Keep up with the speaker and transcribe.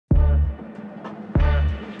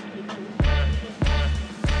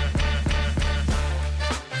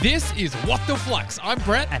This is What the Flux. I'm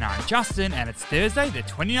Brett. And I'm Justin, and it's Thursday, the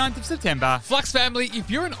 29th of September. Flux family, if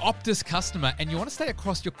you're an Optus customer and you want to stay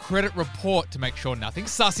across your credit report to make sure nothing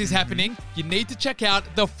sus is happening, you need to check out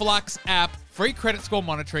the Flux app. Free credit score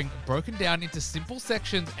monitoring broken down into simple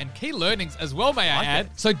sections and key learnings as well, may I add.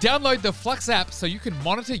 So download the Flux app so you can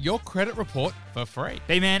monitor your credit report for free.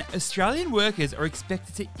 B-Man, Australian workers are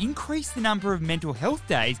expected to increase the number of mental health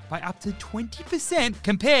days by up to 20%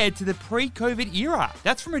 compared to the pre-COVID era.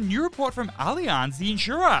 That's from a new report from Allianz, the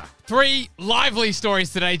insurer. 3 lively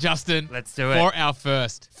stories today, Justin. Let's do it. For our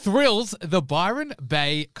first. Thrills, the Byron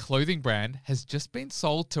Bay clothing brand, has just been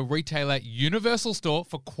sold to retailer Universal Store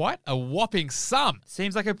for quite a whopping sum.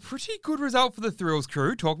 Seems like a pretty good result for the Thrills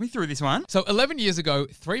crew. Talk me through this one. So 11 years ago,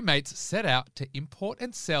 3 mates set out to import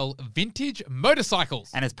and sell vintage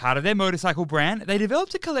motorcycles. And as part of their motorcycle brand, they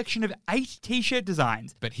developed a collection of 8 t-shirt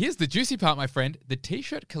designs. But here's the juicy part, my friend. The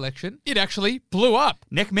t-shirt collection, it actually blew up.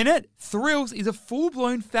 Next minute, Thrills is a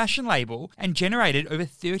full-blown fashion label and generated over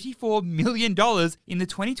 $34 million in the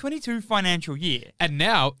 2022 financial year. And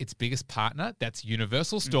now, its biggest partner, that's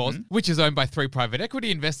Universal Stores, which is owned by 3 private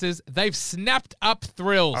equity investors, they've snapped up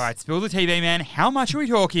Thrills. All right, spill the tea, man. How much are we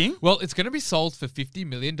talking? Well, it's going to be sold for $50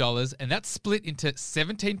 million, and that's split into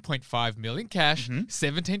 17.5 million cash,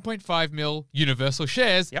 17.5 mil Universal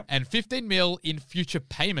shares, and 15 mil in future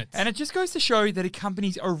payments. And it just goes to show that a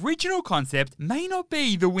company's original concept may not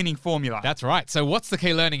be the winning formula. That's right. So what's the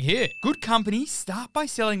key learning here? Good companies start by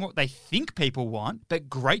selling what they think people want, but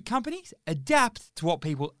great companies adapt to what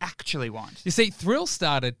people actually want. You see, Thrill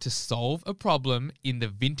started to solve a problem in the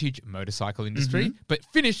vintage motorcycle industry, but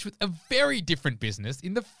finished with a very different business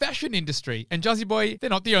in the fashion industry. And Juzzy Boy, they're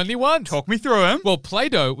not the only ones. Talk me through them. Well,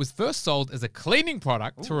 Play-Doh was first sold as a cleaning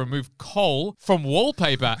product to remove coal from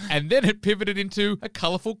wallpaper, and then it pivoted into a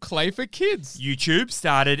colourful clay for kids. YouTube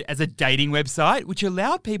started as a dating website, which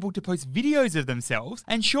allowed people to post videos of themselves,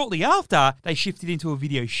 and shortly after, they shifted into a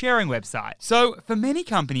video sharing website. So, for many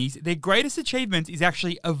companies, their greatest achievement is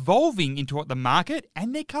actually evolving into what the market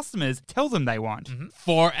and their customers tell them they want.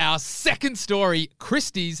 For our second story,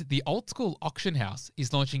 Christie's, the old school auction house,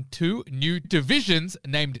 is launching 2 new divisions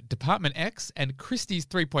named Department X and Christie's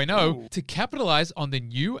 3.0 to capitalize on the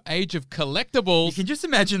new age of collectibles. You can just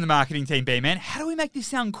imagine the marketing team, B-Man. How do we make this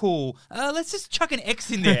sound cool? Let's just chuck an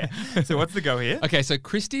X in there. So what's the go here? Okay, so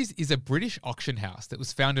Christie's is a British auction house that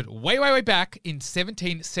was founded way back in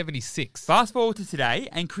 1776. Fast forward to today,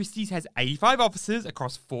 and Christie's has 85 offices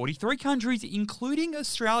across 43 countries, including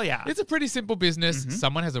Australia. It's a pretty simple business.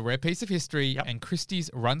 Someone has a rare piece of history, and Christie's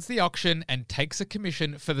runs the auction and takes a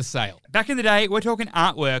commission for the sale. Back in the day, we're talking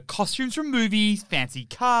artwork, costumes from movies, fancy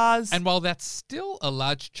cars. And while that's still a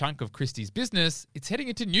large chunk of Christie's business, it's heading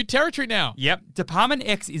into new territory now. Yep, Department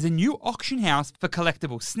X is a new auction house for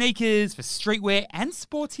collectible sneakers, for streetwear, and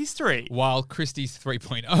sports history. While Christie's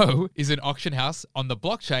 3.0 is an auction house on the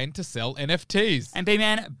blockchain to sell NFTs. And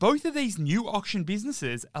B-Man, both of these new auction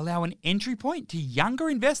businesses allow an entry point to younger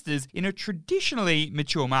investors in a traditionally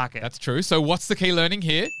mature market. That's true. So what's the key learning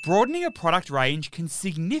here? Broadening a product range can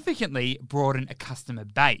significantly broaden a customer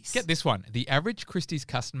base. Get this one. The average Christie's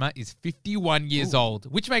customer is 51 years old,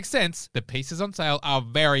 which makes sense. The pieces on sale are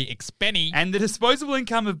very expenny. And the disposable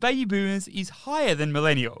income of baby boomers is higher than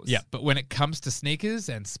millennials. Yeah, but when it comes to sneakers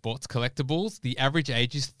and sports collectibles, the average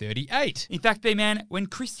age is 38. In fact, B-Man, when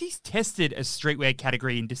Christie's tested a streetwear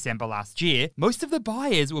category in December last year, most of the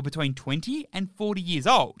buyers were between 20 and 40 years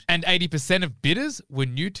old. And 80% of bidders were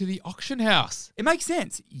new to the auction house. It makes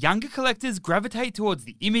sense. Younger collectors gravitate towards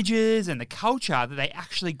the images and the culture that they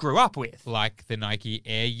actually grew up with. Like the Nike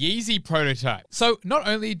Air Yeezy prototype. So not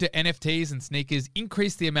only do NFTs and sneakers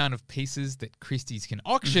increase the amount of pieces that Christie's can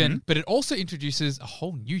auction, but it also introduces a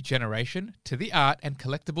whole new generation to the art and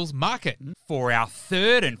collectibles market. For our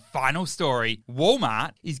third and final story,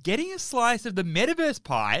 Walmart is getting a slice of the metaverse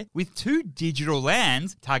pie with 2 digital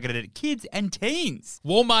lands targeted at kids and teens.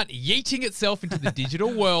 Walmart yeeting itself into the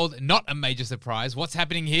digital world, not a major surprise. What's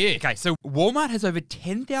happening here? Okay, so Walmart has over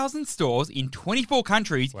 10,000 stores in 24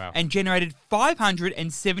 countries and generated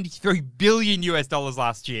 $573 billion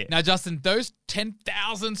last year. Now, Justin, those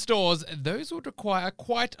 10,000 stores, those would require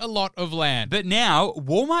quite a lot of land. But now,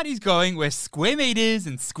 Walmart is going where square meters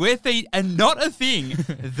and square feet are not a thing,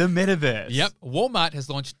 the metaverse. Yep, Walmart has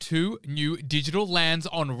launched 2 new digital lands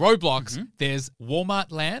on Roblox. There's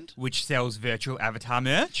Walmart Land, which sells virtual avatar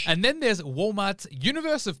merch. And then there's Walmart's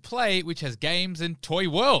Universe of Play, which has games and toy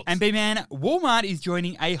worlds. And B-Man, Walmart is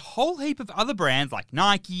joining a whole heap of other brands like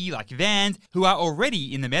Nike, like Vans, who are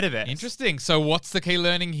already in the metaverse. metaverse. Interesting. So what's the key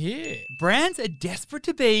learning here? Brands are desperate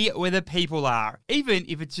to be where the people are, even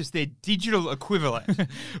if it's just their digital equivalent.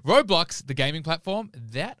 Roblox, the gaming platform,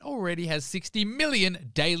 that already has 60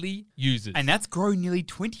 million daily users. And that's grown nearly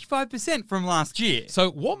 25% from last year.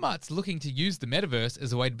 So Walmart's looking to use the metaverse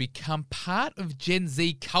as a way to become part of Gen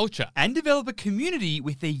Z culture. And develop a community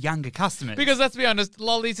with their younger customers. Because let's be honest,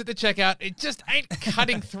 lollies at the checkout, it just ain't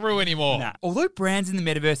cutting through anymore. Nah. Although brands in the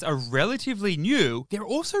metaverse are relatively new, they're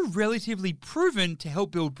also relatively proven to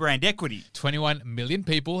help build brand equity. 21 million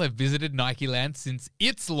people have visited Nike Land since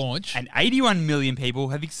its launch. And 81 million people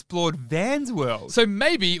have explored Vans World. So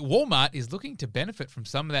maybe Walmart is looking to benefit from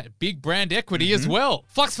some of that big brand equity as well.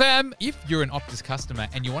 Flux fam, if you're an Optus customer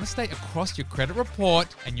and you want to stay across your credit report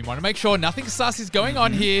and you want to make sure nothing sus is going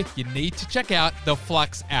on here, you need to check out the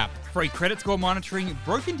Flux app. Free credit score monitoring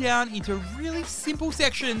broken down into really simple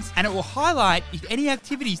sections, and it will highlight if any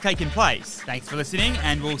activity's taken place. Thanks for listening,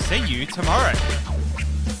 and we'll see you tomorrow.